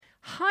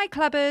Hi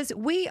Clubbers,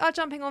 we are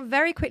jumping on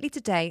very quickly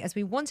today as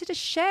we wanted to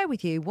share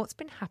with you what's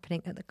been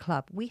happening at the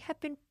club. We have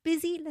been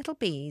busy little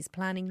bees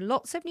planning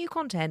lots of new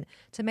content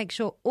to make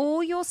sure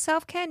all your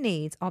self-care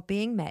needs are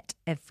being met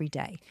every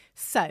day.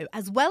 So,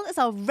 as well as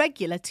our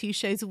regular 2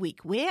 shows a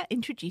week, we're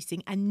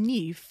introducing a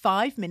new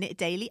 5-minute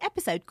daily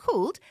episode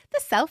called the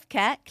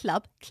Self-Care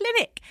Club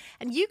Clinic.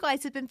 And you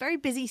guys have been very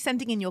busy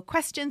sending in your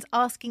questions,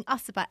 asking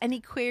us about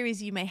any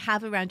queries you may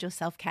have around your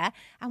self-care,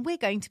 and we're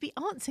going to be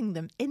answering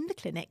them in the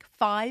clinic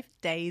 5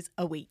 days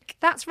a week.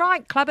 That's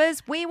right,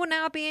 Clubbers. We will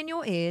now be in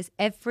your ears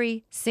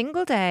every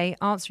single day,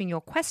 answering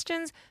your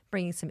questions,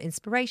 bringing some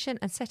inspiration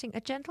and setting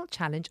a gentle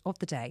challenge of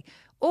the day,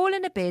 all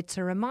in a bid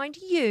to remind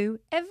you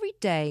every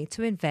day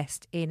to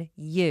invest in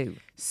you.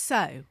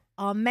 So,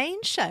 our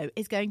main show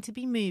is going to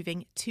be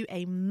moving to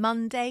a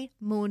Monday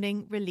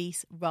morning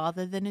release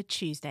rather than a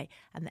Tuesday,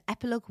 and the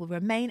epilogue will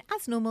remain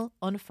as normal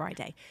on a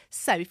Friday.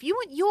 So if you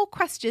want your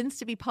questions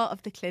to be part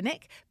of the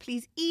clinic,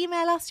 please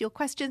email us your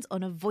questions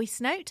on a voice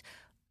note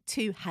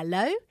to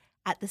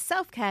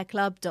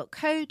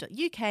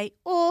hello@theselfcareclub.co.uk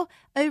or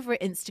over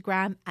at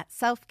Instagram at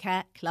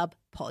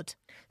selfcareclubpod.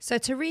 So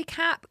to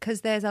recap,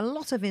 because there's a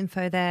lot of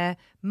info there,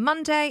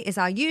 Monday is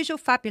our usual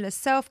fabulous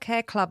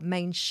Self-Care Club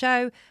main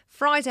show.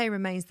 Friday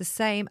remains the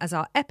same as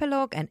our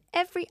epilogue, and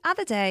every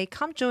other day,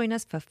 come join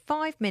us for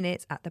 5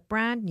 minutes at the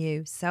brand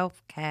new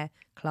Self-Care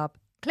Club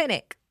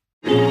Clinic.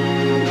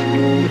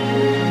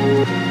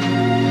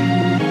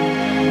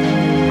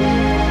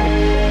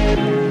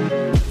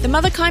 The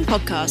Motherkind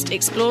podcast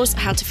explores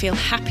how to feel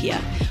happier,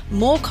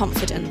 more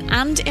confident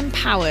and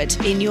empowered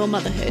in your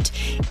motherhood,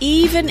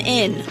 even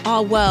in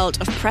our world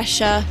of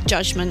pressure,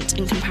 judgment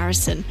and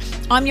comparison.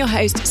 I'm your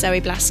host,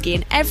 Zoe Blaskey,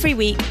 and every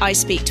week I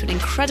speak to an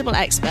incredible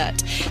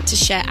expert to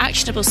share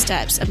actionable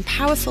steps and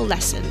powerful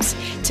lessons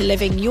to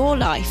living your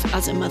life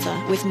as a mother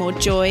with more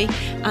joy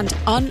and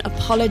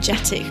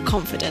unapologetic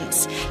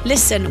confidence.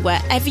 Listen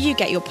wherever you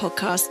get your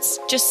podcasts,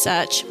 just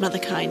search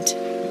Motherkind.